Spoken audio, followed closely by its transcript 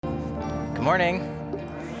Good morning.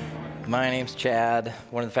 My name's Chad,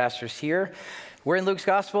 one of the pastors here. We're in Luke's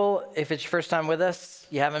Gospel. If it's your first time with us,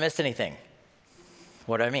 you haven't missed anything.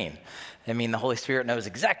 What do I mean? I mean, the Holy Spirit knows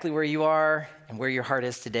exactly where you are and where your heart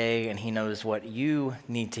is today, and he knows what you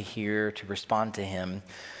need to hear to respond to him.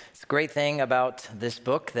 It's a great thing about this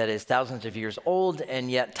book that is thousands of years old and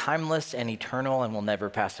yet timeless and eternal and will never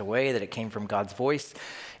pass away, that it came from God's voice,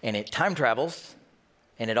 and it time travels,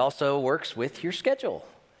 and it also works with your schedule.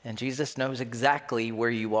 And Jesus knows exactly where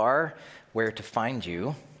you are, where to find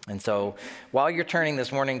you. And so while you're turning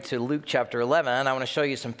this morning to Luke chapter 11, I want to show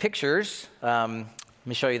you some pictures. Let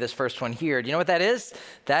me show you this first one here. Do you know what that is?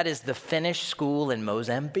 That is the Finnish school in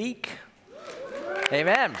Mozambique.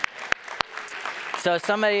 Amen. So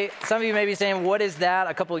some of you may be saying, what is that?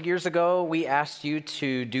 A couple of years ago, we asked you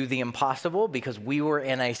to do the impossible because we were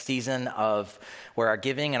in a season of where our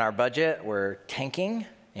giving and our budget were tanking.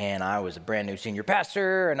 And I was a brand new senior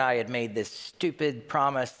pastor, and I had made this stupid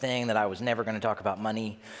promise thing that I was never going to talk about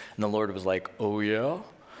money. And the Lord was like, oh yeah?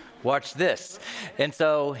 Watch this. And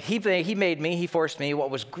so he forced me.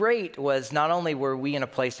 What was great was not only were we in a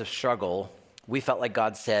place of struggle, we felt like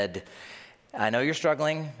God said, I know you're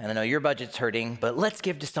struggling, and I know your budget's hurting, but let's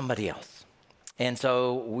give to somebody else. And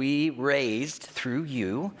so we raised through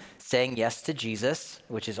you, saying yes to Jesus,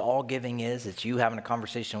 which is all giving is. It's you having a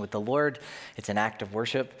conversation with the Lord. It's an act of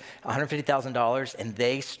worship, $150,000, and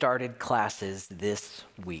they started classes this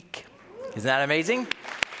week. Isn't that amazing?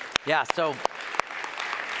 Yeah, so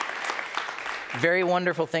very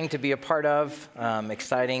wonderful thing to be a part of.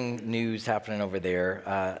 Exciting news happening over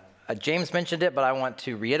there. James mentioned it, but I want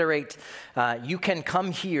to reiterate. You can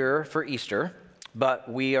come here for Easter,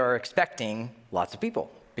 but we are expecting lots of people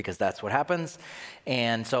because that's what happens.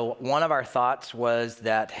 And so one of our thoughts was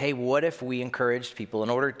that, hey, what if we encouraged people in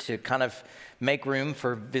order to kind of make room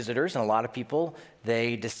for visitors? And a lot of people,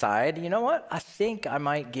 they decide, you know what? I think I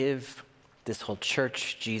might give this whole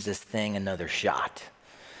church Jesus thing another shot.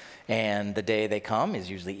 And the day they come is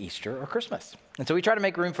usually Easter or Christmas. And so we try to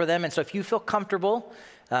make room for them. And so if you feel comfortable,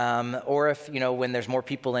 or if, when there's more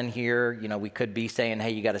people in here, we could be saying,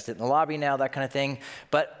 hey, you got to sit in the lobby now, that kind of thing.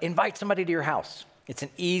 But invite somebody to your house. It's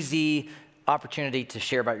an easy opportunity to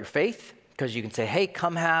share about your faith because you can say, hey,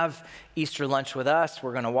 come have Easter lunch with us.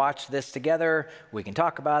 We're going to watch this together. We can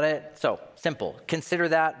talk about it. So simple. Consider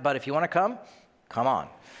that. But if you want to come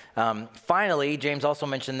on. Finally, James also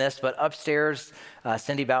mentioned this, but upstairs,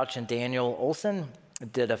 Cindy Bouch and Daniel Olson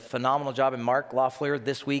did a phenomenal job, and Mark Loeffler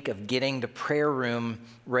this week of getting the prayer room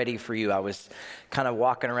ready for you. I was kind of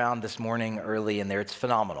walking around this morning early in there. It's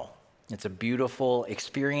phenomenal. It's a beautiful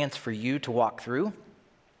experience for you to walk through.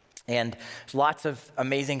 And there's lots of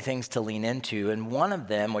amazing things to lean into. And one of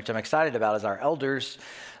them, which I'm excited about, is our elders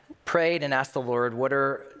prayed and asked the Lord, what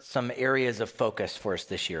are some areas of focus for us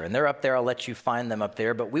this year? And they're up there. I'll let you find them up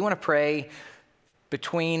there. But we want to pray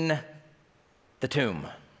between the tomb.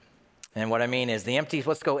 And what I mean is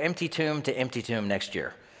let's go empty tomb to empty tomb next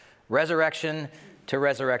year. Resurrection to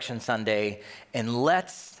Resurrection Sunday. And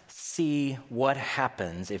let's see what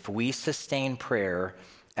happens if we sustain prayer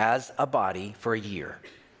as a body for a year.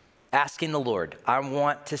 Asking the Lord, I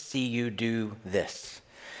want to see you do this.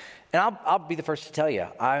 And I'll be the first to tell you,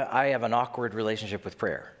 I have an awkward relationship with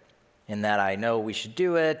prayer in that I know we should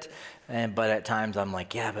do it, but at times I'm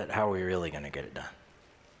like, yeah, but how are we really going to get it done?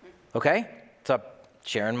 Okay? So I'm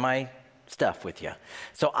sharing my stuff with you.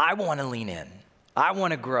 So I want to lean in. I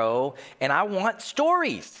want to grow, and I want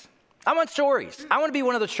stories. I want to be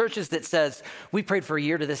one of those churches that says, we prayed for a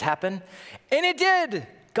year, did this happen? And it did.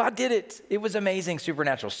 God did it. It was amazing,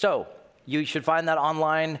 supernatural. So you should find that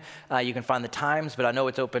online. You can find the times, but I know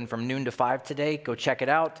it's open from noon to 5 today. Go check it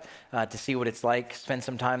out to see what it's like. Spend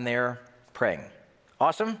some time there praying.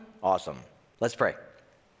 Awesome? Awesome. Let's pray.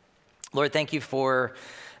 Lord, thank you for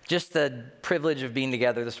just the privilege of being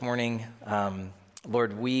together this morning.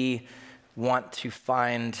 Lord, we want to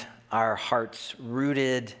find our hearts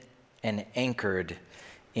rooted and anchored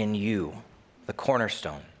in you, the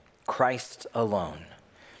cornerstone, Christ alone.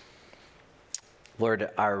 Lord,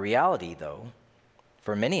 our reality, though,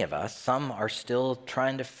 for many of us, some are still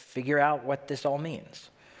trying to figure out what this all means.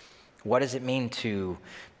 What does it mean to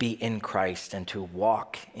be in Christ and to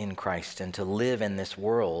walk in Christ and to live in this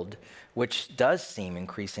world, which does seem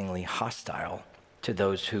increasingly hostile to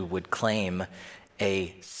those who would claim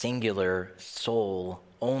a singular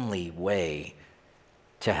soul-only way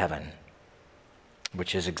to heaven,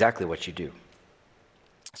 which is exactly what you do.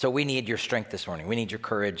 So we need your strength this morning. We need your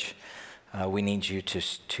courage. We need you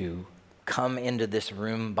to come into this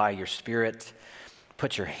room by your Spirit.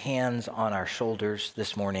 Put your hands on our shoulders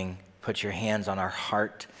this morning. Put your hands on our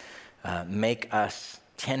heart. Make us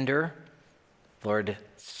tender Lord,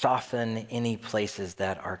 soften any places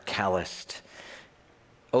that are calloused.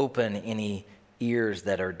 Open any ears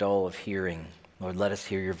that are dull of hearing. Lord, let us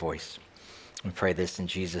hear your voice. We pray this in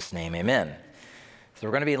Jesus' name, amen. So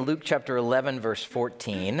we're going to be in Luke chapter 11, verse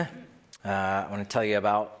 14. I want to tell you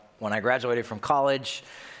about when I graduated from college.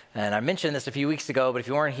 And I mentioned this a few weeks ago, but if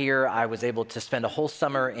you weren't here, I was able to spend a whole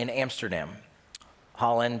summer in Amsterdam,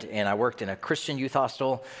 Holland, and I worked in a Christian youth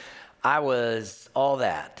hostel. I was all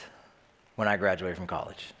that when I graduated from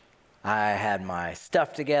college. I had my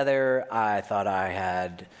stuff together. I thought I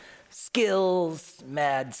had skills,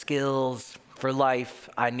 mad skills for life.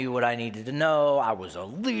 I knew what I needed to know. I was a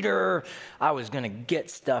leader. I was going to get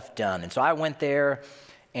stuff done. And so I went there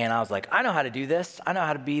and I was like, I know how to do this. I know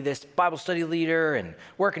how to be this Bible study leader and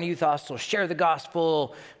work in a youth hostel, share the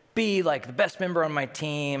gospel, be like the best member on my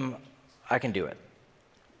team. I can do it.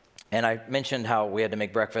 And I mentioned how we had to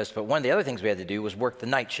make breakfast, but one of the other things we had to do was work the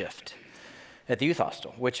night shift at the youth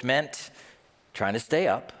hostel, which meant trying to stay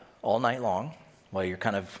up all night long while you're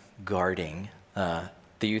kind of guarding the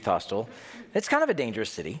youth hostel. It's kind of a dangerous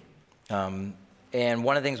city. And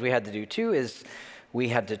one of the things we had to do too is we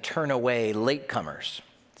had to turn away latecomers.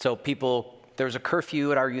 So there was a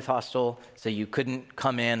curfew at our youth hostel, so you couldn't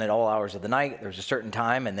come in at all hours of the night. There was a certain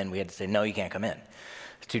time, and then we had to say, no, you can't come in.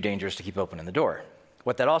 It's too dangerous to keep opening the door.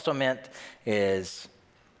 What that also meant is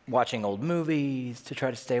watching old movies to try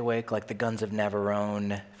to stay awake, like The Guns of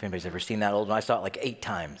Navarone. If anybody's ever seen that old one, I saw it like 8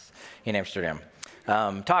 times in Amsterdam.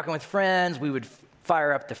 Talking with friends, we would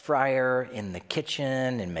fire up the fryer in the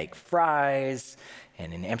kitchen and make fries.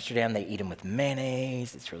 And in Amsterdam, they eat them with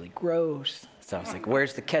mayonnaise. It's really gross. So I was like,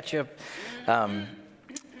 where's the ketchup? And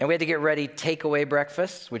we had to get ready takeaway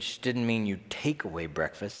breakfast, which didn't mean you take away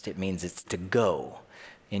breakfast. It means it's to go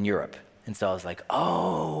in Europe. And so I was like,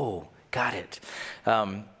 oh, got it.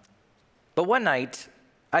 But one night,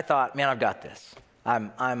 I thought, man, I've got this.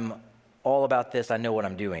 I'm all about this. I know what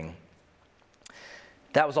I'm doing.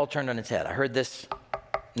 That was all turned on its head. I heard this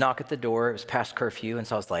knock at the door. It was past curfew. And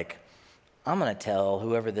so I was like, I'm going to tell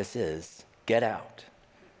whoever this is, get out.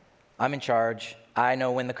 I'm in charge. I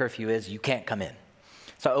know when the curfew is. You can't come in.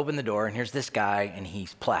 So I opened the door, and here's this guy, and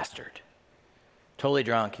he's plastered. Totally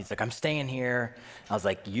drunk. He's like, I'm staying here. I was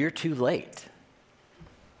like, you're too late.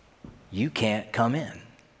 You can't come in.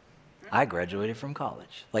 I graduated from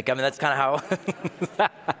college. That's kind of how.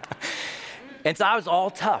 And so I was all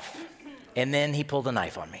tough. And then he pulled a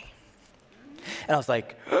knife on me. And I was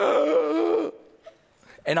like,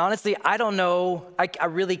 and honestly, I don't know. I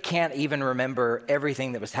really can't even remember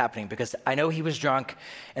everything that was happening because I know he was drunk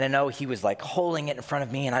and I know he was like holding it in front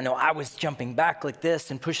of me. And I know I was jumping back like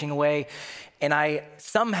this and pushing away. And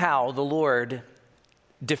somehow the Lord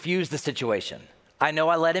diffused the situation. I know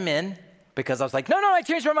I let him in because I was like, no, I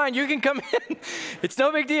changed my mind. You can come in. It's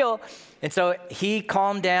no big deal. And so he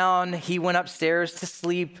calmed down. He went upstairs to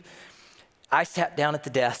sleep. I sat down at the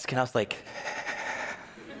desk and I was like,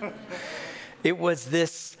 it was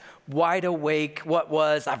this wide awake,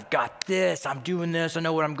 I've got this, I'm doing this, I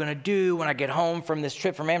know what I'm gonna do. When I get home from this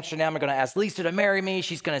trip from Amsterdam, I'm gonna ask Lisa to marry me.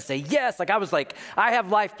 She's gonna say yes. I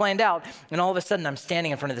have life planned out. And all of a sudden I'm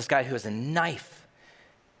standing in front of this guy who has a knife,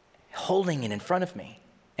 holding it in front of me.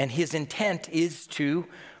 And his intent is to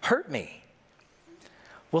hurt me.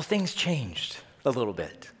 Well, things changed a little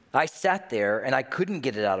bit. I sat there and I couldn't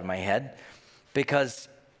get it out of my head because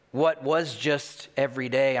what was just every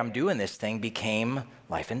day I'm doing this thing became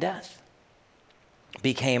life and death.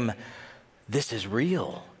 Became, this is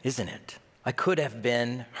real, isn't it? I could have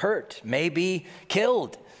been hurt, maybe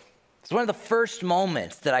killed. It's one of the first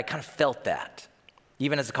moments that I kind of felt that.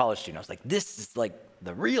 Even as a college student, I was like, this is like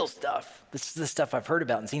the real stuff. This is the stuff I've heard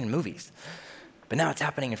about and seen in movies. But now it's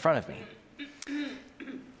happening in front of me.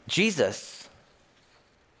 Jesus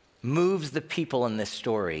moves the people in this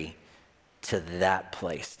story to that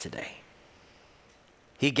place today.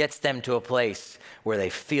 He gets them to a place where they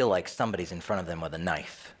feel like somebody's in front of them with a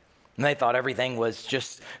knife. And they thought everything was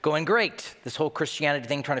just going great. This whole Christianity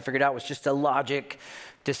thing, trying to figure it out, was just a logic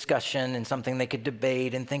discussion and something they could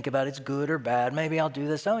debate and think about, it's good or bad. Maybe I'll do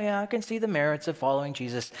this. Oh yeah, I can see the merits of following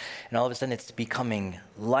Jesus. And all of a sudden it's becoming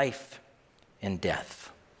life and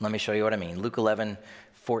death. Let me show you what I mean. Luke 11:14.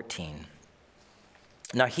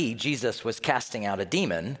 Now he, Jesus, was casting out a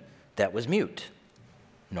demon that was mute.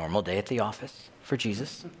 Normal day at the office for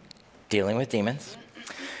Jesus, dealing with demons.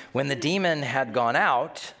 When the demon had gone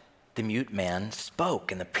out, the mute man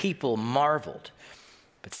spoke, and the people marveled.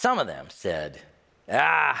 But some of them said,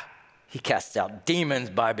 he casts out demons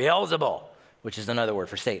by Beelzebul, which is another word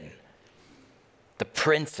for Satan, the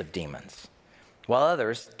prince of demons. While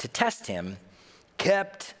others, to test him,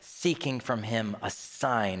 kept seeking from him a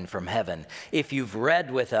sign from heaven. If you've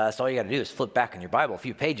read with us, all you got to do is flip back in your Bible a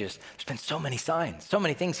few pages. There's been so many signs, so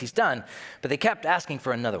many things he's done, but they kept asking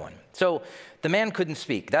for another one. So the man couldn't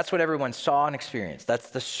speak. That's what everyone saw and experienced.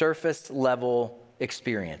 That's the surface level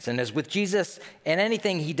experience. And as with Jesus and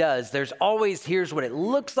anything he does, there's always, here's what it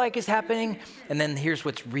looks like is happening, and then here's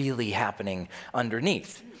what's really happening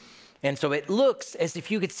underneath. And so it looks as if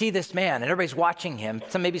you could see this man, and everybody's watching him.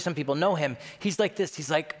 Maybe some people know him. He's like this. He's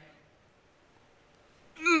like,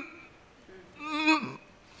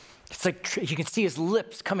 it's like you can see his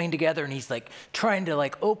lips coming together, and he's like trying to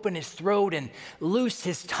like open his throat and loose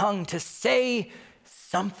his tongue to say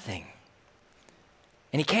something.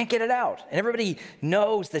 And he can't get it out. And everybody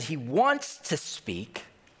knows that he wants to speak,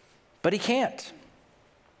 but he can't.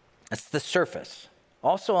 That's the surface.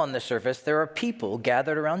 Also on the surface, there are people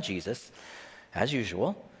gathered around Jesus, as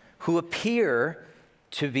usual, who appear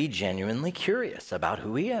to be genuinely curious about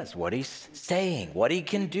who he is, what he's saying, what he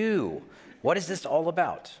can do. What is this all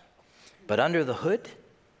about? But under the hood,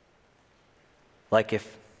 like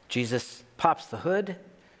if Jesus pops the hood,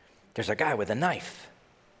 there's a guy with a knife.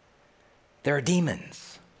 There are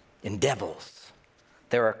demons and devils.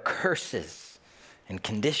 There are curses and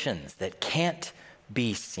conditions that can't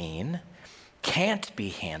be seen, can't be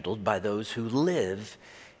handled by those who live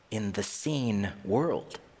in the seen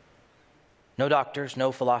world. No doctors,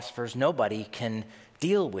 no philosophers, nobody can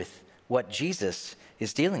deal with what Jesus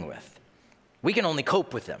is dealing with. We can only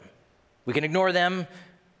cope with them. We can ignore them.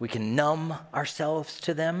 We can numb ourselves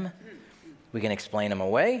to them. We can explain them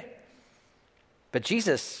away. But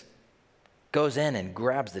Jesus goes in and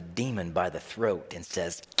grabs the demon by the throat and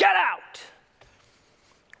says, "Get out!"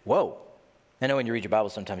 Whoa. I know when you read your Bible,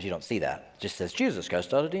 sometimes you don't see that. It just says, Jesus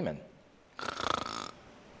cast out a demon.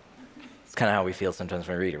 It's kind of how we feel sometimes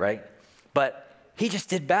when we read it, right? But he just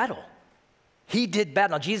did battle. He did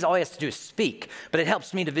battle. Now, Jesus, all he has to do is speak, but it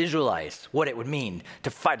helps me to visualize what it would mean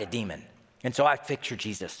to fight a demon. And so I picture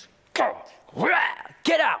Jesus.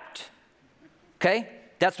 Get out. Okay?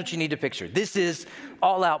 That's what you need to picture. This is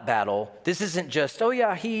all-out battle. This isn't just, oh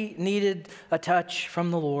yeah, he needed a touch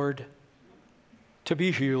from the Lord to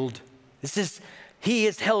be healed. He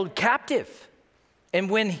is held captive. And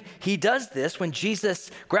when he does this, when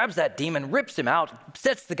Jesus grabs that demon, rips him out,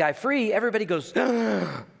 sets the guy free, everybody goes,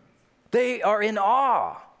 they are in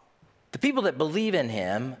awe. The people that believe in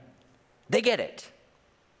him, they get it.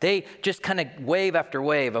 They just kind of wave after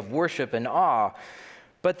wave of worship and awe.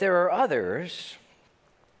 But there are others,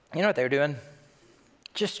 you know what they're doing?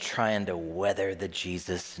 Just trying to weather the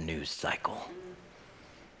Jesus news cycle.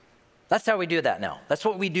 That's how we do that now. That's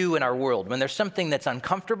what we do in our world. When there's something that's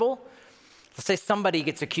uncomfortable, let's say somebody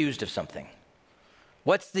gets accused of something.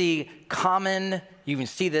 What's the common, you can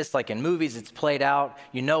see this like in movies, it's played out.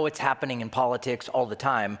 You know it's happening in politics all the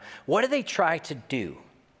time. What do they try to do?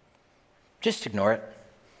 Just ignore it.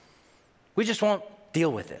 We just won't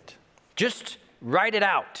deal with it. Just write it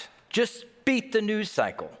out. Just beat the news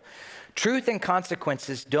cycle. Truth and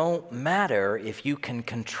consequences don't matter if you can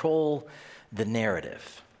control the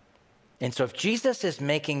narrative. And so if Jesus is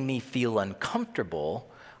making me feel uncomfortable,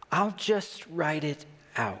 I'll just write it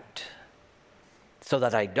out so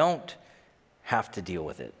that I don't have to deal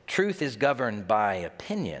with it. Truth is governed by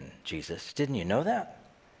opinion, Jesus. Didn't you know that?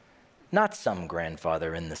 Not some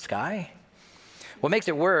grandfather in the sky. What makes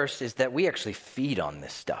it worse is that we actually feed on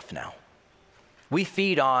this stuff now. We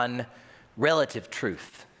feed on relative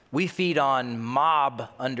truth. We feed on mob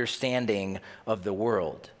understanding of the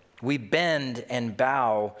world. We bend and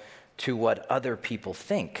bow to what other people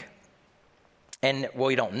think. And well,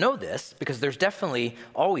 we don't know this because there's definitely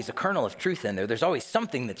always a kernel of truth in there. There's always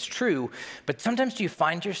something that's true. But sometimes do you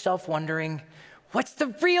find yourself wondering, what's the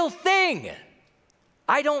real thing?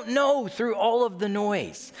 I don't know through all of the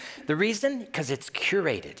noise. The reason? Because it's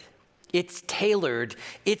curated. It's tailored.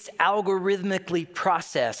 It's algorithmically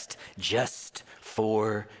processed just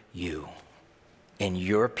for you and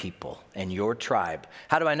your people and your tribe.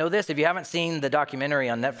 How do I know this? If you haven't seen the documentary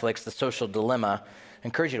on Netflix, The Social Dilemma, I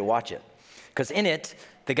encourage you to watch it. Because in it,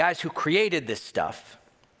 the guys who created this stuff,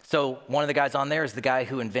 so one of the guys on there is the guy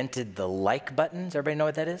who invented the like button. Does everybody know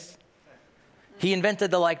what that is? He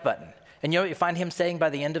invented the like button. And you know what you find him saying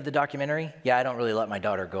by the end of the documentary? Yeah, I don't really let my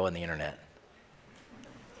daughter go on the internet.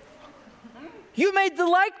 You made the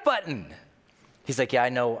like button. He's like, yeah, I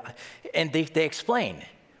know. And they explain,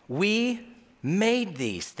 we made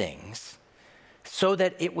these things so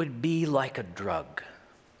that it would be like a drug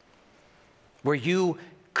where you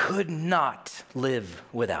could not live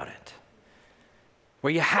without it,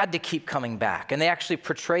 where you had to keep coming back. And they actually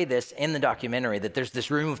portray this in the documentary, that there's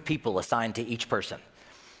this room of people assigned to each person.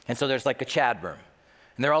 And so there's like a Chad room.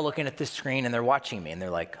 And they're all looking at this screen and they're watching me and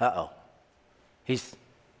they're like, uh-oh, he's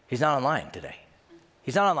not online today.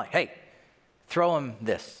 He's not online. Hey, throw him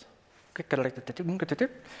this.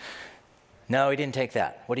 No, he didn't take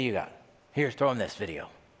that. What do you got? Here, throw him this video.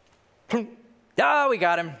 Oh, we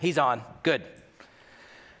got him. He's on. Good.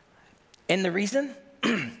 And the reason,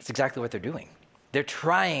 it's exactly what they're doing. They're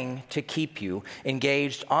trying to keep you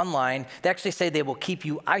engaged online. They actually say they will keep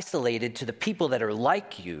you isolated to the people that are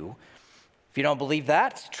like you. If you don't believe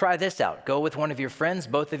that, try this out. Go with one of your friends.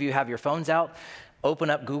 Both of you have your phones out. Open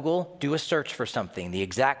up Google. Do a search for something, the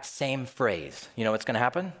exact same phrase. You know what's going to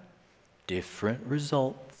happen? Different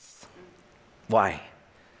results. Why?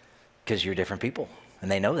 Because you're different people,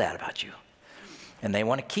 and they know that about you. And they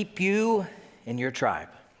want to keep you in your tribe.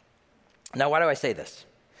 Now, why do I say this?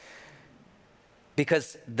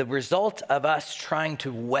 Because the result of us trying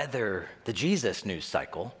to weather the Jesus news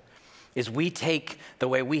cycle is we take the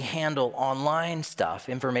way we handle online stuff,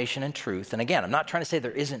 information and truth. And again, I'm not trying to say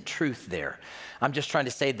there isn't truth there. I'm just trying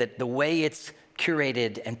to say that the way it's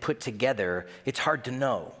curated and put together, it's hard to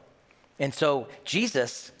know. And so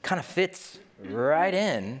Jesus kind of fits right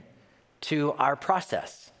in to our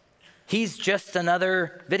process. He's just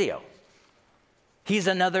another video. He's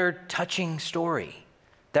another touching story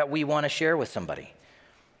that we want to share with somebody.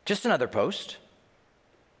 Just another post.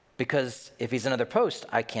 Because if he's another post,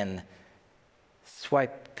 I can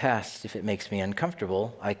swipe past if it makes me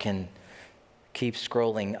uncomfortable. I can keep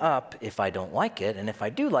scrolling up if I don't like it. And if I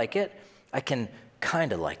do like it, I can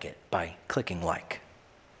kind of like it by clicking like.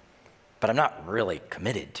 But I'm not really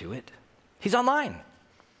committed to it. He's online.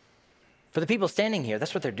 For the people standing here,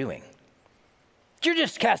 that's what they're doing. You're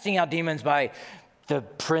just casting out demons by the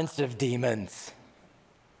prince of demons.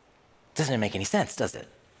 Doesn't make any sense, does it?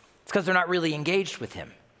 It's because they're not really engaged with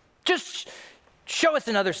him. Just show us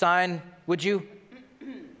another sign, would you?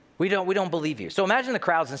 We don't believe you. So imagine the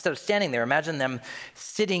crowds, instead of standing there, imagine them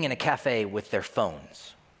sitting in a cafe with their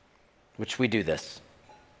phones, which we do this.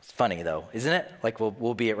 It's funny though, isn't it? Like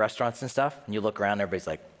we'll be at restaurants and stuff, and you look around, everybody's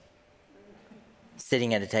like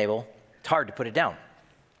sitting at a table. It's hard to put it down.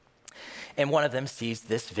 And one of them sees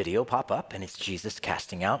this video pop up, and it's Jesus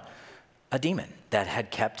casting out a demon that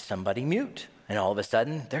had kept somebody mute. And all of a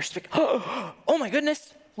sudden, they're speaking, oh my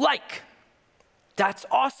goodness, like. That's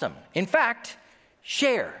awesome. In fact,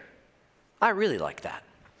 share. I really like that.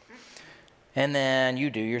 And then you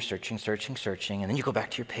do your searching, and then you go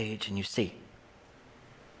back to your page and you see.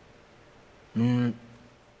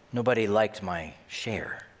 Nobody liked my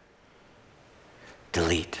share.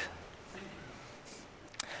 Delete.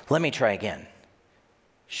 Let me try again.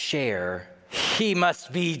 Share. He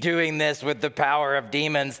must be doing this with the power of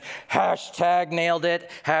demons. Hashtag nailed it.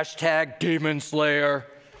 Hashtag demon slayer.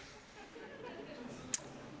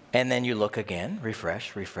 And then you look again,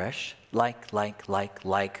 refresh,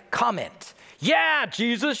 like, comment. Yeah,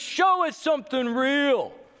 Jesus, show us something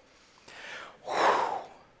real. Whew.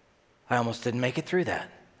 I almost didn't make it through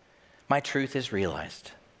that. My truth is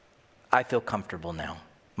realized. I feel comfortable now.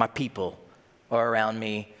 My people are around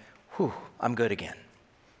me. Whew, I'm good again.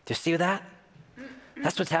 Do you see that?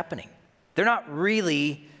 That's what's happening. They're not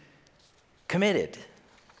really committed.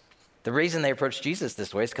 The reason they approach Jesus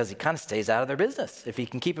this way is because he kind of stays out of their business. If you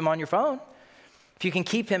can keep him on your phone, if you can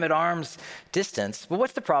keep him at arm's distance. Well,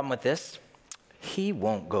 what's the problem with this? He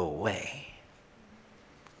won't go away.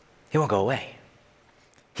 He won't go away.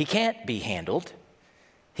 He can't be handled.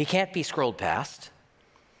 He can't be scrolled past.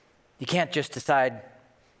 You can't just decide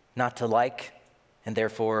not to like, and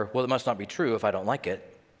therefore, well, it must not be true if I don't like it.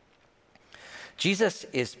 Jesus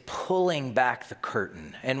is pulling back the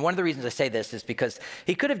curtain. And one of the reasons I say this is because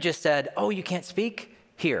he could have just said, oh, you can't speak?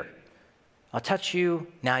 Here, I'll touch you,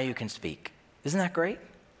 now you can speak. Isn't that great?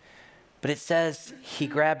 But it says he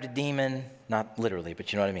grabbed a demon, not literally,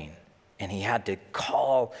 but you know what I mean. And he had to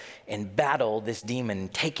call and battle this demon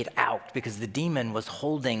and take it out because the demon was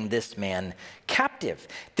holding this man captive.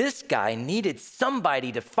 This guy needed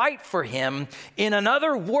somebody to fight for him in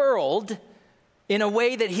another world in a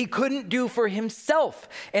way that he couldn't do for himself.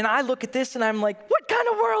 And I look at this and I'm like, what kind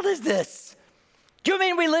of world is this? Do you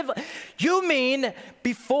mean we live? You mean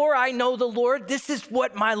before I know the Lord, this is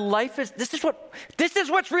what my life is? This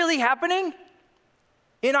is what's really happening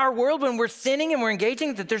in our world when we're sinning and we're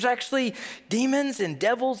engaging, that there's actually demons and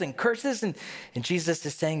devils and curses. And Jesus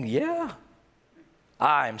is saying, yeah,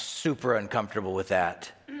 I'm super uncomfortable with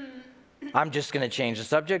that. I'm just going to change the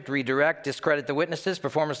subject, redirect, discredit the witnesses,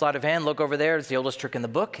 perform a sleight of hand, look over there. It's the oldest trick in the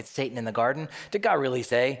book. It's Satan in the garden. Did God really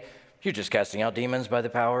say, you're just casting out demons by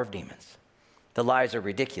the power of demons? The lies are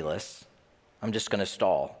ridiculous. I'm just going to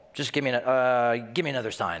stall. Just give me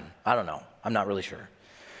another sign. I don't know. I'm not really sure.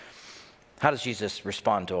 How does Jesus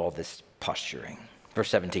respond to all this posturing? Verse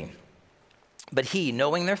 17. But he,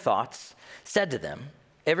 knowing their thoughts, said to them,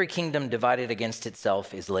 every kingdom divided against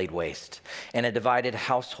itself is laid waste, and a divided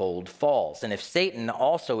household falls. And if Satan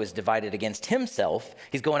also is divided against himself,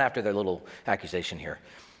 he's going after their little accusation here,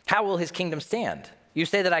 how will his kingdom stand? You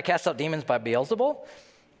say that I cast out demons by Beelzebul?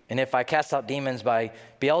 And if I cast out demons by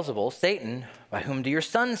Beelzebul, Satan, by whom do your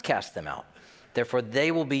sons cast them out? Therefore they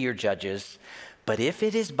will be your judges. But if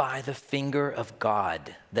it is by the finger of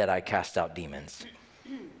God that I cast out demons,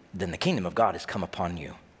 then the kingdom of God has come upon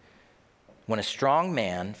you. When a strong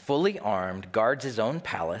man, fully armed, guards his own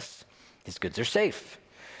palace, his goods are safe.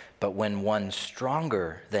 But when one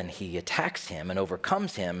stronger than he attacks him and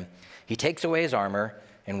overcomes him, he takes away his armor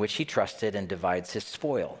in which he trusted and divides his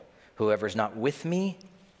spoil. Whoever is not with me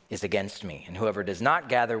is against me, and whoever does not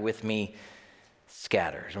gather with me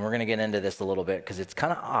scatters. And we're going to get into this a little bit because it's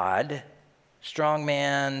kind of odd. Strong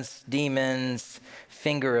man's, demons,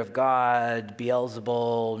 finger of God,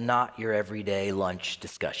 Beelzebul, not your everyday lunch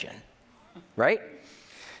discussion, right?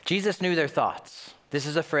 Jesus knew their thoughts. This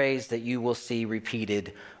is a phrase that you will see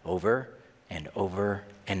repeated over and over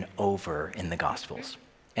and over in the Gospels.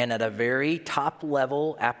 And at a very top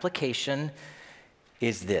level application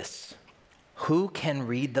is this: who can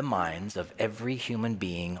read the minds of every human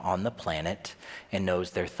being on the planet and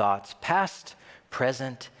knows their thoughts, past,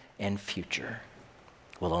 present, and future?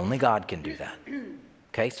 Well, only God can do that.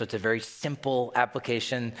 Okay, so it's a very simple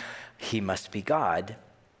application. He must be God.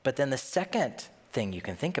 But then the second thing you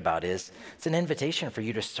can think about is it's an invitation for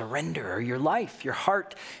you to surrender your life, your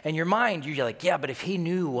heart, and your mind. You're like, yeah, but if he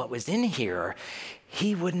knew what was in here,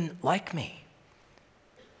 he wouldn't like me.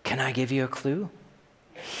 Can I give you a clue?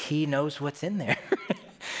 He knows what's in there,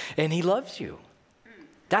 and he loves you.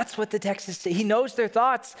 That's what the text is saying. He knows their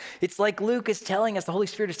thoughts. It's like Luke is telling us, the Holy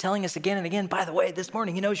Spirit is telling us again and again, by the way, this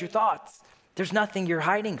morning, he knows your thoughts. There's nothing you're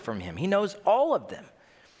hiding from him. He knows all of them.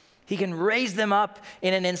 He can raise them up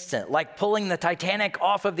in an instant, like pulling the Titanic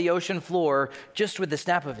off of the ocean floor just with the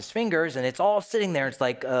snap of his fingers, and it's all sitting there. It's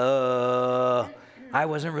like, I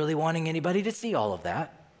wasn't really wanting anybody to see all of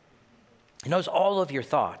that. He knows all of your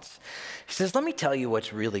thoughts. He says, let me tell you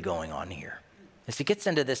what's really going on here. As he gets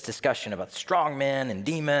into this discussion about strong men and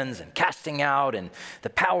demons and casting out and the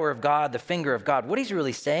power of God, the finger of God, what he's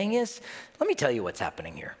really saying is, let me tell you what's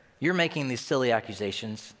happening here. You're making these silly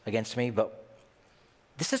accusations against me, but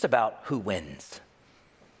this is about who wins.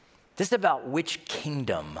 This is about which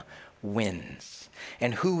kingdom wins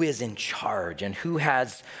and who is in charge and who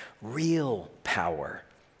has real power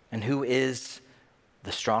and who is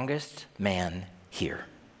the strongest man here.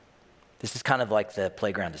 This is kind of like the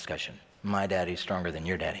playground discussion. My daddy's stronger than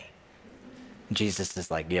your daddy. Jesus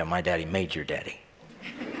is like, yeah, my daddy made your daddy.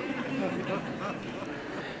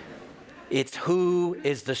 It's who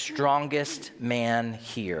is the strongest man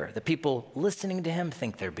here. The people listening to him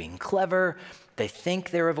think they're being clever. They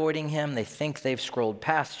think they're avoiding him. They think they've scrolled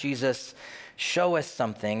past Jesus. Show us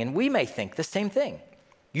something. And we may think the same thing.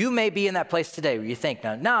 You may be in that place today where you think,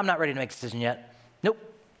 no, I'm not ready to make a decision yet. Nope.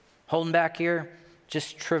 Holding back here.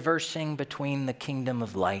 Just traversing between the kingdom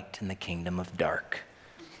of light and the kingdom of dark.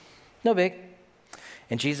 No big.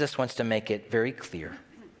 And Jesus wants to make it very clear.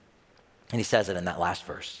 And he says it in that last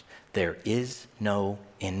verse. There is no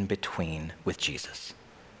in-between with Jesus.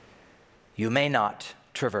 You may not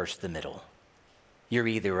traverse the middle. You're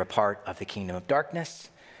either a part of the kingdom of darkness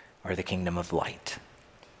or the kingdom of light.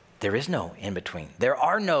 There is no in-between. There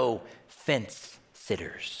are no fence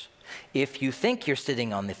sitters. If you think you're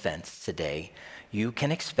sitting on the fence today, you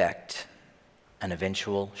can expect an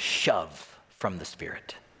eventual shove from the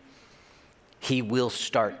Spirit. He will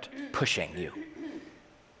start pushing you.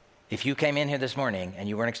 If you came in here this morning and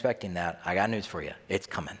you weren't expecting that, I got news for you. It's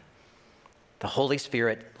coming. The Holy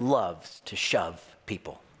Spirit loves to shove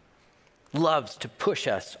people, loves to push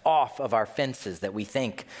us off of our fences that we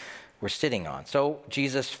think we're sitting on. So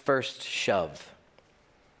Jesus' first shove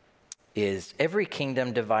is every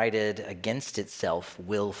kingdom divided against itself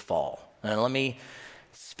will fall. And let me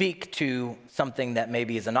speak to something that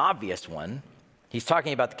maybe is an obvious one. He's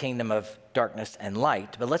talking about the kingdom of darkness and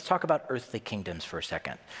light, but let's talk about earthly kingdoms for a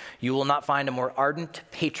second. You will not find a more ardent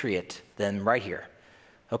patriot than right here,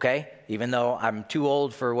 okay? Even though I'm too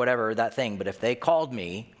old for whatever that thing, but if they called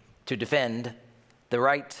me to defend the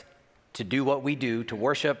right to do what we do, to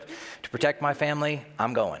worship, to protect my family,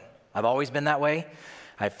 I'm going. I've always been that way.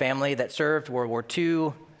 I have family that served World War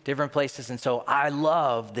II, different places, and so I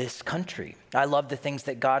love this country. I love the things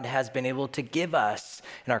that God has been able to give us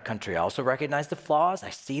in our country. I also recognize the flaws. I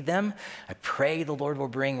see them. I pray the Lord will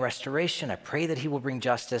bring restoration. I pray that he will bring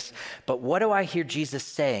justice. But what do I hear Jesus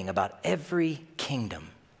saying about every kingdom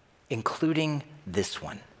including this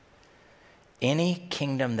one. Any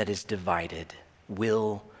kingdom that is divided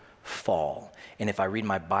will fall. And if I read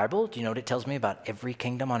my Bible, do you know what it tells me about every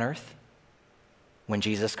kingdom on earth when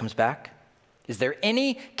Jesus comes back? Is there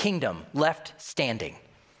any kingdom left standing?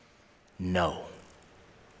 No,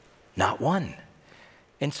 not one.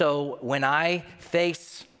 And so when I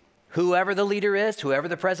face whoever the leader is, whoever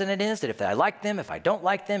the president is, that if I like them, if I don't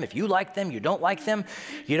like them, if you like them, you don't like them,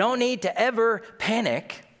 you don't need to ever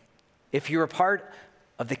panic if you're a part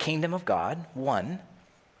of the kingdom of God, one.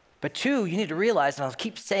 But two, you need to realize, and I'll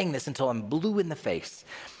keep saying this until I'm blue in the face,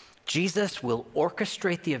 Jesus will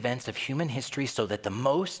orchestrate the events of human history so that the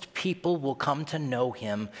most people will come to know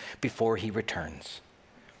him before he returns.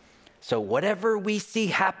 So whatever we see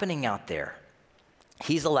happening out there,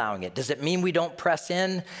 he's allowing it. Does it mean we don't press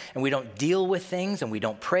in and we don't deal with things and we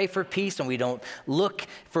don't pray for peace and we don't look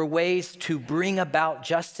for ways to bring about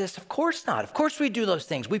justice? Of course not. Of course we do those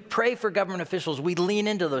things. We pray for government officials. We lean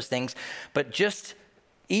into those things, but just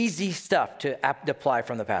easy stuff to apply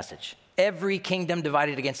from the passage. Every kingdom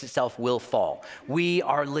divided against itself will fall. We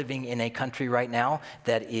are living in a country right now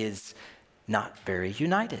that is not very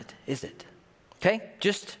united, is it? Okay,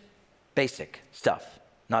 just basic stuff.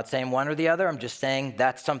 Not saying one or the other. I'm just saying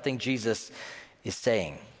that's something Jesus is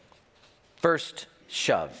saying. First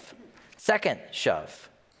shove. Second shove.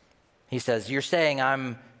 He says, you're saying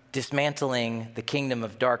I'm dismantling the kingdom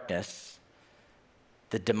of darkness,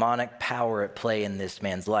 the demonic power at play in this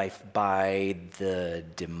man's life by the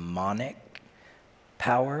demonic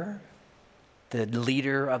power, the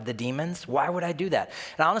leader of the demons. Why would I do that?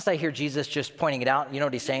 And honestly, I hear Jesus just pointing it out. You know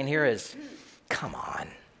what he's saying here is, come on.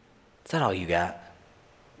 Is that all you got?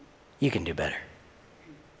 You can do better.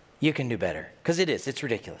 You can do better. Because it's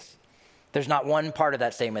ridiculous. There's not one part of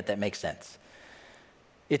that statement that makes sense.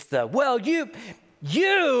 It's the, well, you,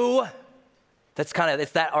 that's kind of,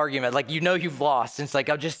 it's that argument. Like, you've lost. And it's like,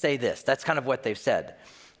 I'll just say this. That's kind of what they've said.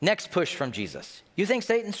 Next push from Jesus. You think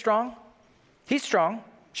Satan's strong? He's strong.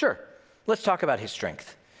 Sure. Let's talk about his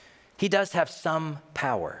strength. He does have some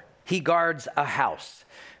power. He guards a house.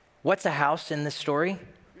 What's a house in this story?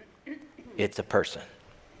 It's a person.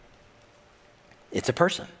 It's a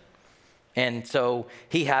person. And so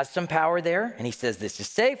he has some power there, and he says, this is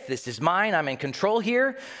safe, this is mine, I'm in control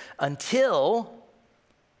here, until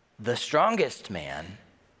the strongest man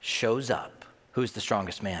shows up. Who's the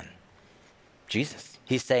strongest man? Jesus.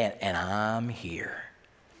 He's saying, and I'm here.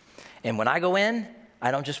 And when I go in,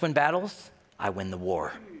 I don't just win battles, I win the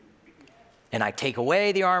war. And I take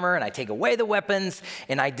away the armor, and I take away the weapons,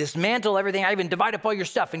 and I dismantle everything. I even divide up all your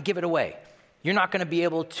stuff and give it away. You're not going to be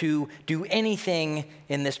able to do anything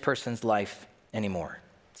in this person's life anymore.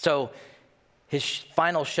 So his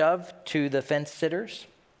final shove to the fence sitters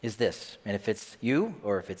is this. And if it's you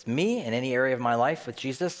or if it's me in any area of my life with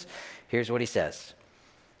Jesus, here's what he says.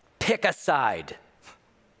 Pick a side.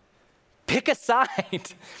 Pick a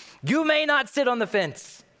side. You may not sit on the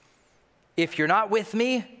fence. If you're not with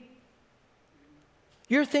me,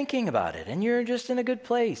 you're thinking about it and you're just in a good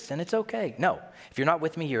place and it's okay. No, if you're not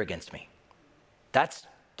with me, you're against me.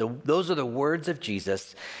 Those are the words of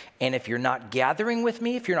Jesus. And if you're not gathering with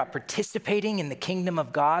me, if you're not participating in the kingdom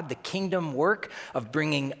of God, the kingdom work of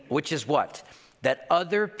bringing, which is what? That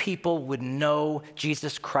other people would know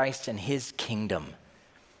Jesus Christ and his kingdom.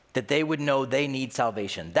 That they would know they need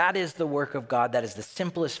salvation. That is the work of God. That is the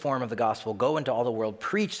simplest form of the gospel. Go into all the world,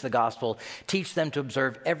 preach the gospel, teach them to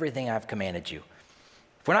observe everything I've commanded you.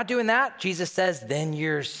 If we're not doing that, Jesus says, then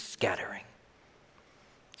you're scattering.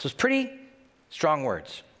 So it's pretty strong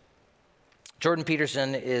words. Jordan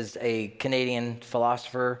Peterson is a Canadian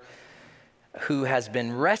philosopher who has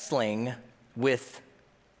been wrestling with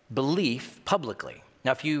belief publicly.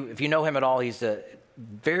 Now, if you know him at all, he's a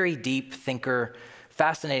very deep thinker,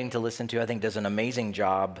 fascinating to listen to. I think does an amazing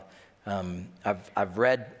job. I've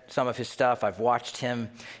read some of his stuff. I've watched him.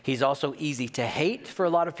 He's also easy to hate for a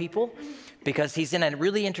lot of people because he's in a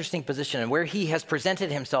really interesting position, and where he has presented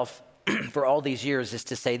himself for all these years is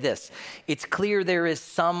to say this. It's clear there is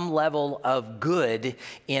some level of good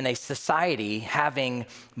in a society having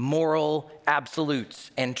moral absolutes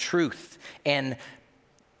and truth and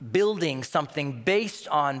building something based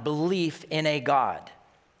on belief in a God.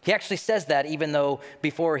 He actually says that even though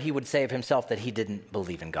before he would say of himself that he didn't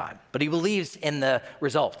believe in God, but he believes in the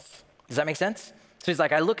results. Does that make sense? So he's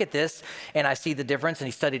like, I look at this and I see the difference. And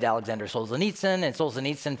he studied Alexander Solzhenitsyn. And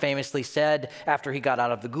Solzhenitsyn famously said, after he got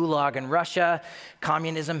out of the Gulag in Russia,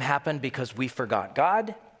 communism happened because we forgot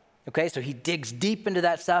God. Okay, so he digs deep into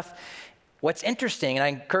that stuff. What's interesting, and I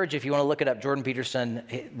encourage you if you want to look it up, Jordan Peterson,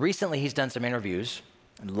 recently he's done some interviews.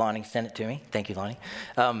 Lonnie sent it to me. Thank you, Lonnie.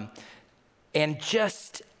 And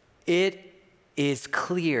just it is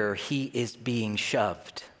clear he is being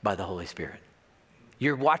shoved by the Holy Spirit.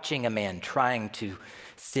 You're watching a man trying to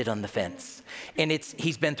sit on the fence. And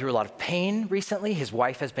he's been through a lot of pain recently. His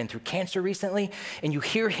wife has been through cancer recently. And you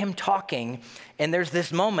hear him talking, and there's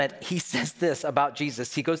this moment, he says this about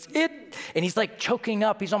Jesus. He goes, and he's like choking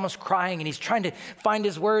up. He's almost crying, and he's trying to find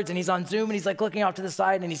his words, and he's on Zoom, and he's like looking off to the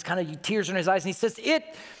side, and he's kind of tears in his eyes, and he says, it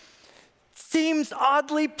seems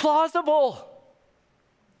oddly plausible.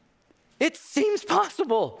 It seems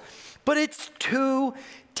possible, but it's too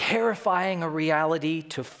terrifying a reality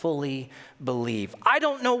to fully believe. I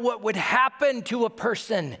don't know what would happen to a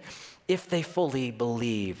person if they fully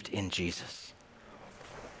believed in Jesus.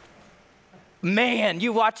 Man,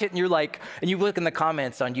 you watch it and you're like, and you look in the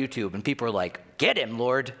comments on YouTube and people are like, get him,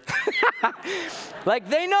 Lord. Like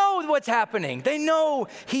they know what's happening. They know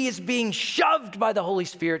he is being shoved by the Holy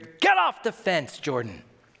Spirit. Get off the fence, Jordan.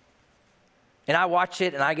 And I watch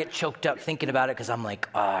it and I get choked up thinking about it because I'm like,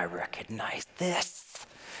 oh, I recognize this.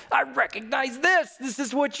 I recognize this. This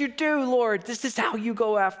is what you do, Lord. This is how you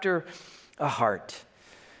go after a heart.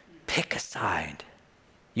 Pick a side.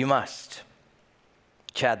 You must.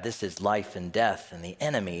 Chad, this is life and death, and the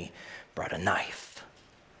enemy brought a knife.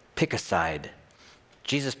 Pick a side.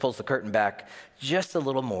 Jesus pulls the curtain back just a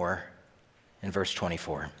little more in verse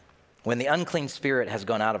 24. When the unclean spirit has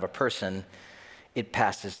gone out of a person, it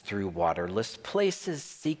passes through waterless places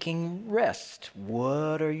seeking rest.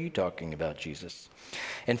 What are you talking about, Jesus?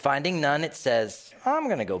 And finding none, it says, I'm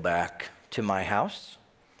going to go back to my house,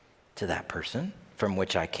 to that person from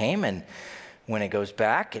which I came. And when it goes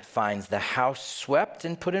back, it finds the house swept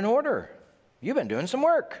and put in order. You've been doing some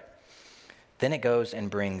work. Then it goes and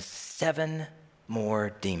brings 7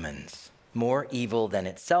 more demons, more evil than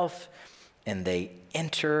itself, and they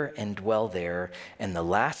enter and dwell there, and the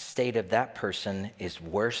last state of that person is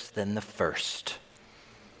worse than the first.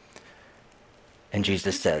 And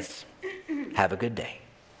Jesus says, have a good day.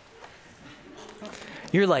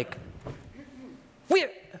 You're like,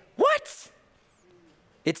 what?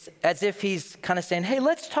 It's as if he's kind of saying, hey,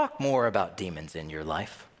 let's talk more about demons in your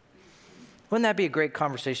life. Wouldn't that be a great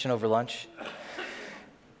conversation over lunch?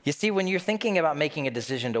 You see, when you're thinking about making a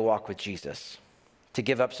decision to walk with Jesus, to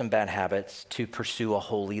give up some bad habits, to pursue a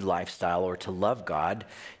holy lifestyle, or to love God,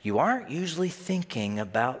 you aren't usually thinking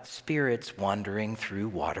about spirits wandering through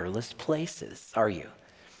waterless places, are you?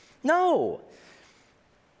 No.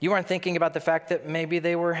 You aren't thinking about the fact that maybe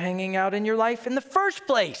they were hanging out in your life in the first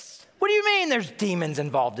place. What do you mean there's demons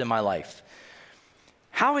involved in my life?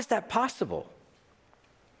 How is that possible?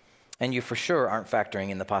 And you for sure aren't factoring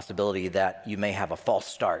in the possibility that you may have a false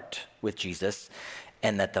start with Jesus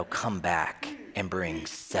and that they'll come back and bring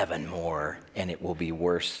 7 more, and it will be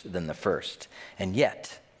worse than the first. And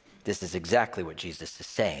yet, this is exactly what Jesus is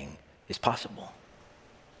saying is possible.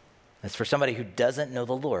 It's for somebody who doesn't know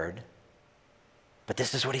the Lord, but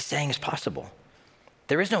this is what he's saying is possible.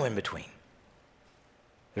 There is no in between.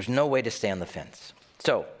 There's no way to stay on the fence.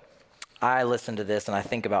 So I listen to this and I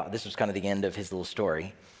think about, this was kind of the end of his little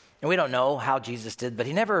story. And we don't know how Jesus did, but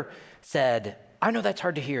he never said, I know that's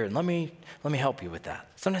hard to hear, and let me help you with that.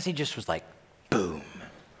 Sometimes he just was like, boom.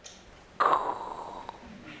 I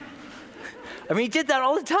mean, he did that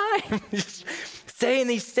all the time, just saying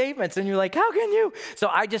these statements, and you're like, how can you? So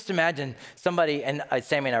I just imagine somebody, and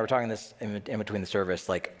Sammy and I were talking this in between the service,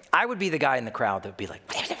 like, I would be the guy in the crowd that would be like,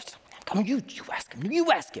 come, you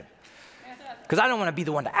ask him. Because I don't want to be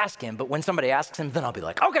the one to ask him, but when somebody asks him, then I'll be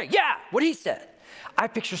like, okay, yeah, what he said. I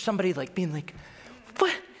picture somebody like being like,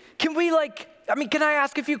 what? Can I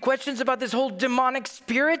ask a few questions about this whole demonic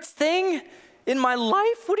spirits thing in my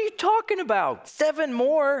life? What are you talking about? 7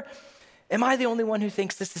 more? Am I the only one who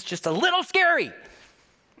thinks this is just a little scary?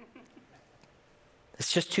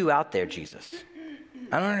 It's just too out there, Jesus.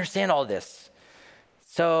 I don't understand all this.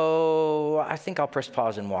 So I think I'll press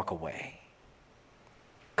pause and walk away.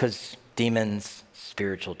 Because demons,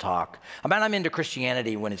 spiritual talk. I'm into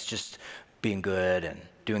Christianity when it's just being good and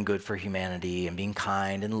doing good for humanity and being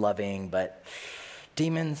kind and loving, but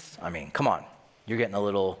demons, come on. You're getting a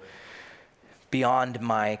little beyond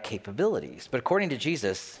my capabilities. But according to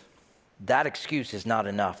Jesus, that excuse is not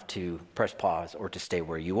enough to press pause or to stay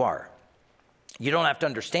where you are. You don't have to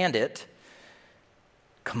understand it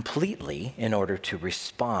completely in order to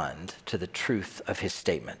respond to the truth of his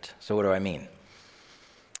statement. So what do I mean?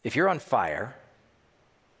 If you're on fire,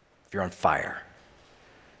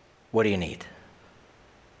 what do you need?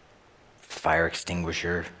 Fire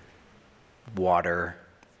extinguisher, water,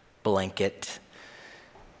 blanket.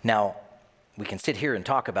 Now, we can sit here and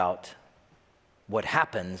talk about what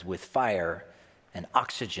happens with fire and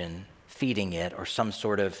oxygen feeding it or some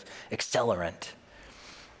sort of accelerant.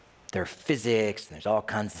 There's physics, and there's all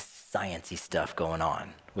kinds of sciencey stuff going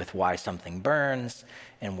on with why something burns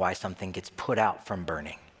and why something gets put out from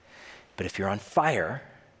burning. But if you're on fire,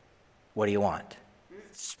 what do you want?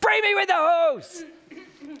 Spray me with the hose!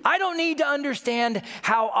 I don't need to understand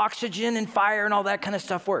how oxygen and fire and all that kind of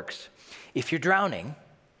stuff works. If you're drowning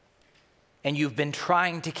and you've been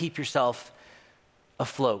trying to keep yourself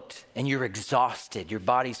afloat and you're exhausted, your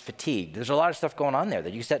body's fatigued, there's a lot of stuff going on there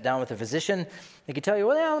that you sit down with a physician, they can tell you,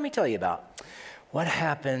 well, yeah, let me tell you about what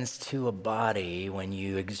happens to a body when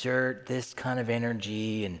you exert this kind of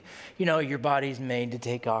energy and, your body's made to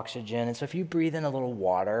take oxygen. And so if you breathe in a little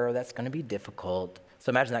water, that's going to be difficult. So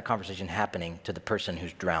imagine that conversation happening to the person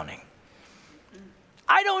who's drowning.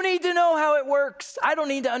 I don't need to know how it works. I don't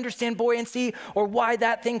need to understand buoyancy or why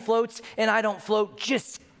that thing floats and I don't float.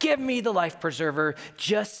 Just give me the life preserver.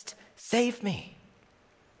 Just save me.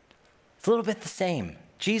 It's a little bit the same.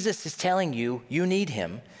 Jesus is telling you, you need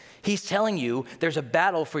him. He's telling you there's a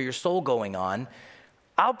battle for your soul going on.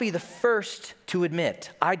 I'll be the first to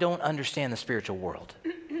admit I don't understand the spiritual world.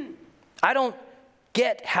 I don't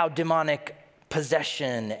get how demonic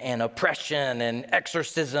possession and oppression and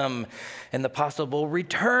exorcism and the possible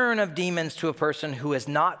return of demons to a person who has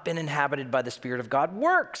not been inhabited by the Spirit of God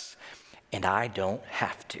works. And I don't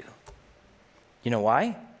have to. You know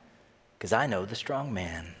why? Because I know the strong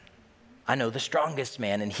man. I know the strongest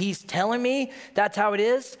man, and he's telling me that's how it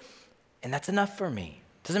is, and that's enough for me.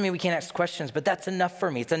 Doesn't mean we can't ask questions, but that's enough for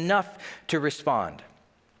me. It's enough to respond.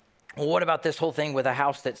 Well, what about this whole thing with a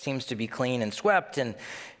house that seems to be clean and swept? And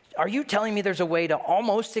are you telling me there's a way to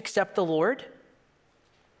almost accept the Lord?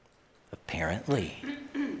 Apparently,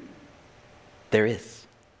 there is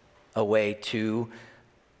a way to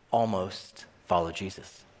almost follow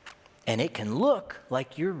Jesus. And it can look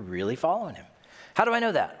like you're really following him. How do I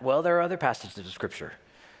know that? Well, there are other passages of Scripture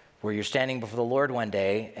where you're standing before the Lord one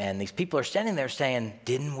day and these people are standing there saying,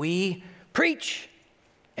 didn't we preach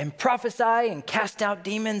and prophesy and cast out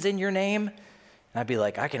demons in your name? And I'd be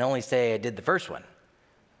like, I can only say I did the first one.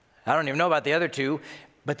 I don't even know about the other two.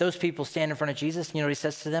 But those people stand in front of Jesus, you know what he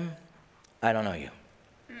says to them? I don't know you.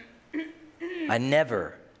 I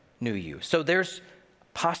never knew you. So there's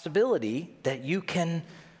possibility that you can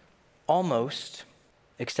almost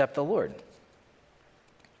accept the Lord.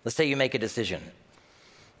 Let's say you make a decision,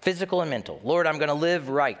 physical and mental. Lord, I'm going to live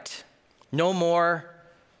right. No more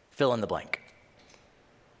fill in the blank.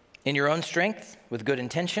 In your own strength, with good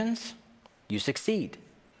intentions, you succeed.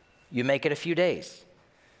 You make it a few days.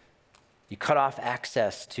 You cut off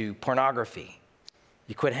access to pornography.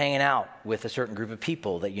 You quit hanging out with a certain group of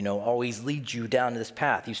people that you know always lead you down this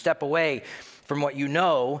path. You step away from what you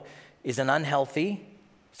know is an unhealthy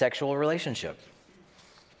sexual relationship.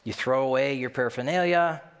 You throw away your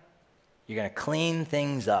paraphernalia. You're going to clean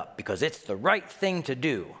things up because it's the right thing to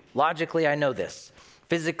do. Logically, I know this.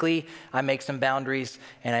 Physically, I make some boundaries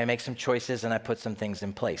and I make some choices and I put some things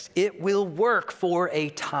in place. It will work for a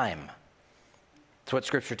time. That's what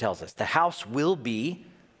Scripture tells us. The house will be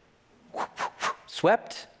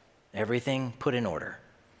swept, everything put in order.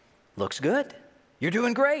 Looks good. You're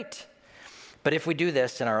doing great. But if we do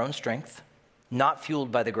this in our own strength, not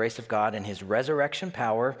fueled by the grace of God and his resurrection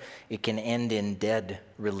power, it can end in dead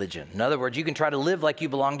religion. In other words, you can try to live like you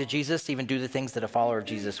belong to Jesus, even do the things that a follower of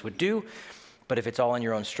Jesus would do. But if it's all in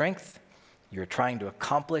your own strength, you're trying to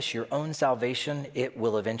accomplish your own salvation, it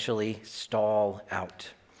will eventually stall out.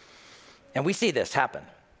 And we see this happen.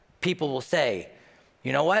 People will say,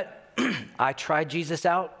 you know what? I tried Jesus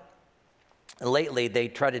out. And lately, they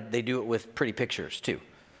do it with pretty pictures too.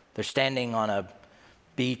 They're standing on a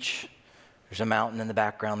beach. There's a mountain in the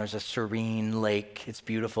background. There's a serene lake. It's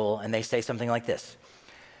beautiful. And they say something like this.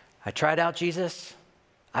 I tried out Jesus.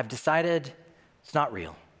 I've decided it's not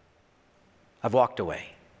real. I've walked away.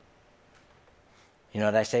 You know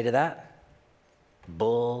what I say to that?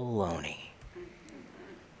 Baloney.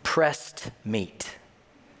 Pressed meat.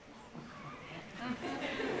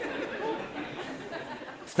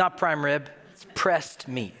 It's not prime rib. It's pressed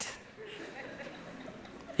meat.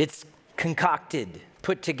 It's concocted,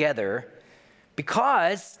 put together,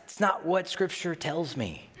 because it's not what Scripture tells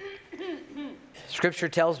me. Scripture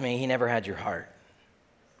tells me he never had your heart.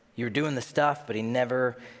 You were doing the stuff, but he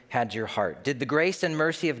never had your heart. Did the grace and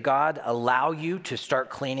mercy of God allow you to start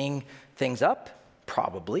cleaning things up?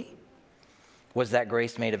 Probably. Was that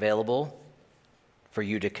grace made available for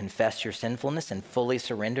you to confess your sinfulness and fully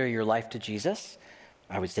surrender your life to Jesus?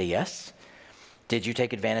 I would say yes. Did you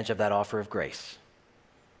take advantage of that offer of grace?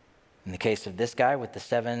 In the case of this guy with the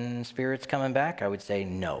 7 spirits coming back, I would say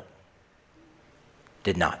no.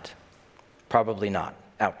 Did not. Probably not.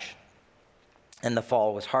 Ouch. And the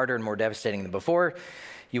fall was harder and more devastating than before.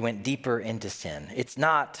 you went deeper into sin. It's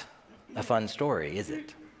not a fun story, is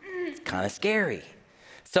it? It's kind of scary.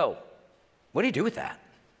 So, what do you do with that?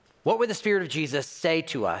 What would the Spirit of Jesus say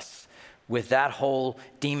to us with that whole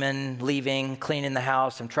demon leaving, cleaning the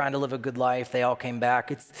house, I'm trying to live a good life, they all came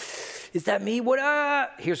back. Is that me?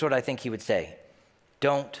 Here's what I think he would say.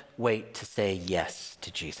 Don't wait to say yes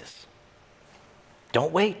to Jesus.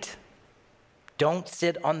 Don't wait. Don't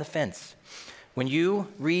sit on the fence. When you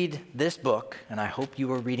read this book, and I hope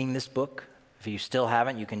you are reading this book, if you still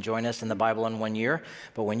haven't, you can join us in the Bible in 1 year,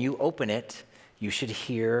 but when you open it, you should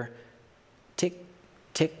hear tick,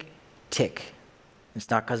 tick, tick. It's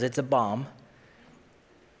not because it's a bomb,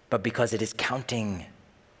 but because it is counting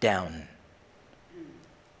down.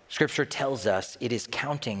 Scripture tells us it is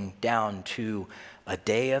counting down to a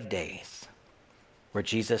day of days where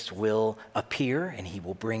Jesus will appear and he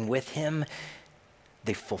will bring with him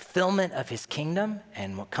the fulfillment of his kingdom,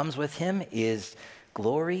 and what comes with him is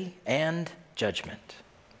glory and judgment.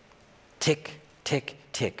 Tick, tick,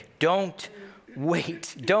 tick. Don't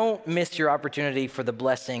wait. Don't miss your opportunity for the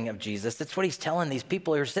blessing of Jesus. That's what he's telling these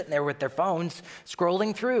people who are sitting there with their phones,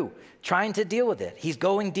 scrolling through, trying to deal with it. He's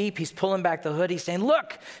going deep. He's pulling back the hood. He's saying,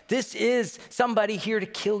 look, this is somebody here to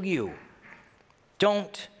kill you.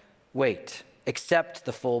 Don't wait. Accept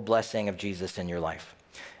the full blessing of Jesus in your life.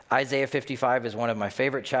 Isaiah 55 is one of my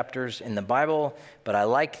favorite chapters in the Bible, but I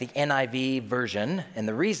like the NIV version, and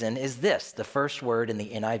the reason is this. The first word in the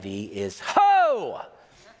NIV is ho!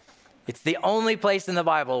 It's the only place in the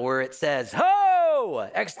Bible where it says ho!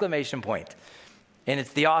 Exclamation point. And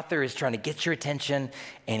it's the author is trying to get your attention,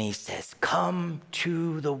 and he says, come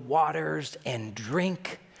to the waters and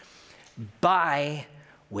drink, buy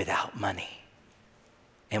without money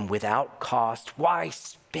and without cost. Why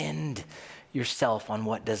spend yourself on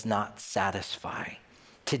what does not satisfy?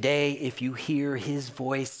 Today, if you hear his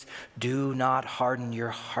voice, do not harden your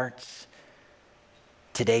hearts.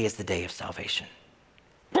 Today is the day of salvation.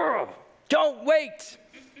 Don't wait.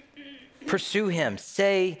 Pursue him.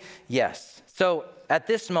 Say yes. So at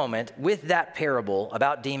this moment, with that parable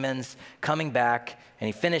about demons coming back, and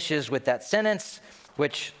he finishes with that sentence,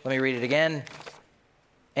 which, let me read it again.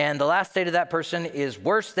 And the last state of that person is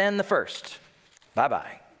worse than the first.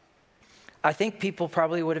 Bye-bye. I think people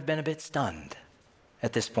probably would have been a bit stunned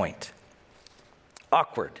at this point.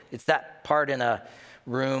 Awkward. It's that part in a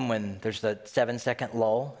room when there's the 7-second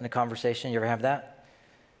lull in a conversation. You ever have that?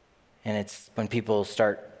 And it's when people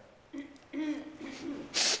start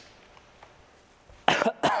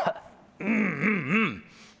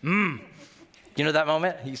You know that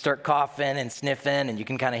moment? You start coughing and sniffing, and you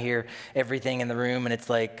can kind of hear everything in the room, and it's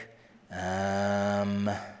like, and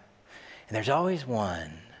there's always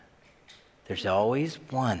one,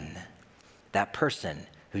 that person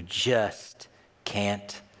who just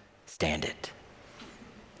can't stand it.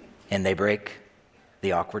 And they break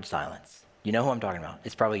the awkward silence. You know who I'm talking about.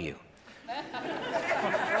 It's probably you.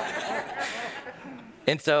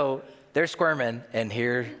 And so they're squirming, and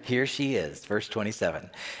here she is, verse 27.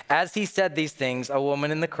 As he said these things, a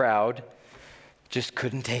woman in the crowd just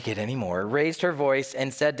couldn't take it anymore, raised her voice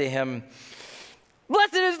and said to him,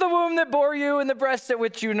 "Blessed is the womb that bore you and the breasts at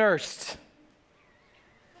which you nursed."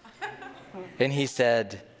 And he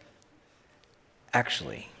said,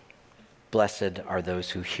 "Actually, blessed are those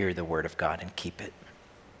who hear the word of God and keep it."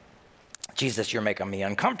 Jesus, you're making me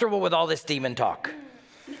uncomfortable with all this demon talk.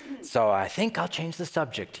 So I think I'll change the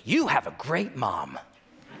subject. You have a great mom.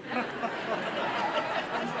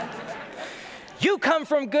 You come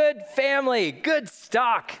from good family, good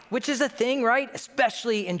stock, which is a thing, right?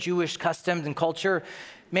 Especially in Jewish customs and culture.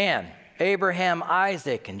 Man, Abraham,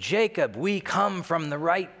 Isaac, and Jacob, we come from the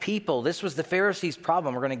right people. This was the Pharisees'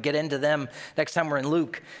 problem. We're going to get into them next time we're in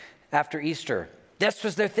Luke after Easter. This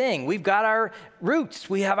was their thing. We've got our roots.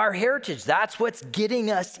 We have our heritage. That's what's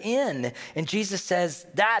getting us in. And Jesus says,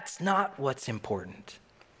 that's not what's important.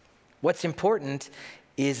 What's important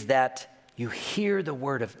is that you hear the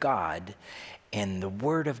word of God, and the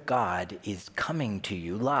word of God is coming to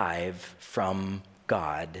you live from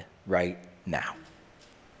God right now.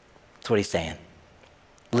 That's what he's saying.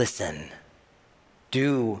 Listen,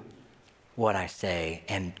 do what I say,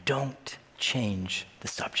 and don't change the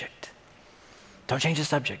subject. Don't change the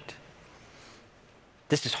subject.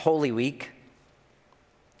 This is Holy Week,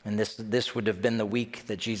 and this would have been the week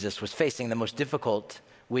that Jesus was facing, the most difficult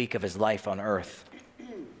week of his life on earth.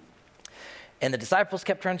 And the disciples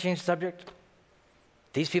kept trying to change the subject.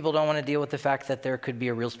 These people don't want to deal with the fact that there could be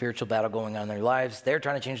a real spiritual battle going on in their lives. They're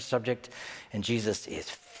trying to change the subject, and Jesus is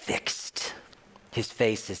fixed. His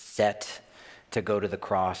face is set to go to the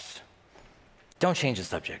cross. Don't change the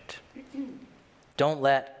subject. Don't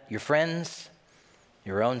let your friends,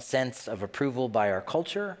 your own sense of approval by our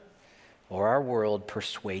culture or our world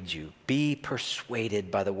persuades you. Be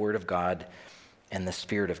persuaded by the word of God and the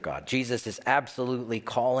Spirit of God. Jesus is absolutely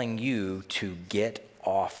calling you to get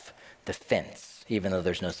off the fence, even though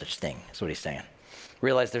there's no such thing. That's what he's saying.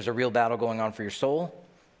 Realize there's a real battle going on for your soul.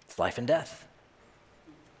 It's life and death.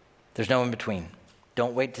 There's no in between.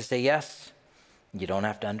 Don't wait to say yes. You don't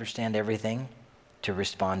have to understand everything to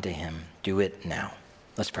respond to him. Do it now.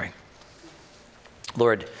 Let's pray.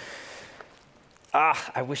 Lord,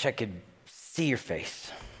 I wish I could see your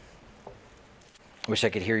face. I wish I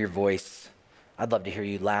could hear your voice. I'd love to hear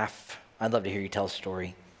you laugh. I'd love to hear you tell a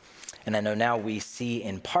story. And I know now we see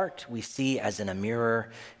in part, we see as in a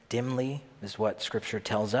mirror dimly, is what Scripture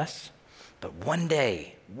tells us. But one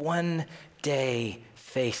day,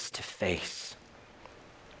 face to face.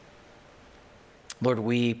 Lord,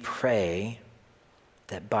 we pray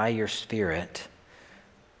that by your Spirit,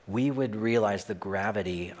 we would realize the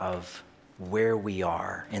gravity of where we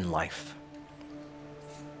are in life.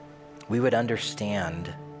 We would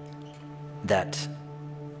understand that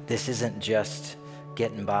this isn't just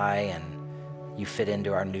getting by and you fit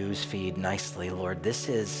into our news feed nicely, Lord.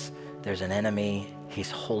 There's an enemy.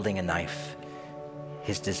 He's holding a knife.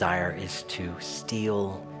 His desire is to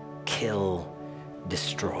steal, kill,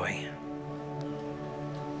 destroy.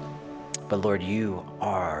 But Lord, you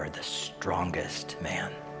are the strongest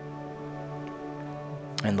man.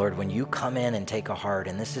 And Lord, when you come in and take a heart,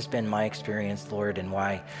 and this has been my experience, Lord, and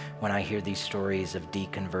why when I hear these stories of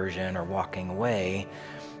deconversion or walking away,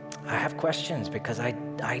 I have questions because I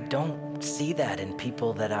don't see that in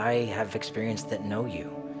people that I have experienced that know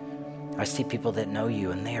you. I see people that know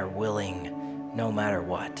you and they are willing no matter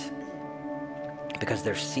what because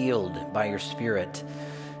they're sealed by your Spirit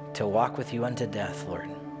to walk with you unto death, Lord.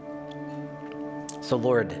 So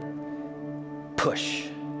Lord, push,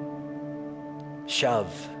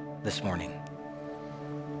 shove this morning.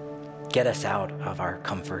 Get us out of our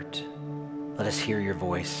comfort. Let us hear your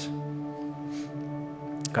voice.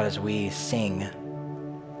 God, as we sing,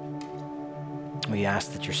 we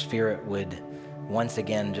ask that your Spirit would once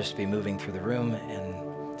again just be moving through the room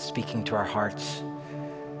and speaking to our hearts,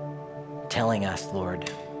 telling us, Lord,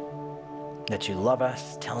 that you love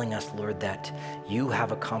us, telling us, Lord, that you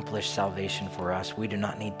have accomplished salvation for us. We do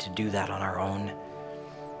not need to do that on our own,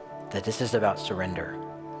 that this is about surrender.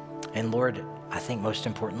 And Lord, I think most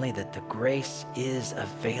importantly, that the grace is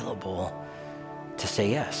available to say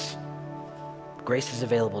yes. Grace is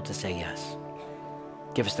available to say yes.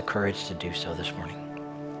 Give us the courage to do so this morning.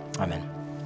 Amen.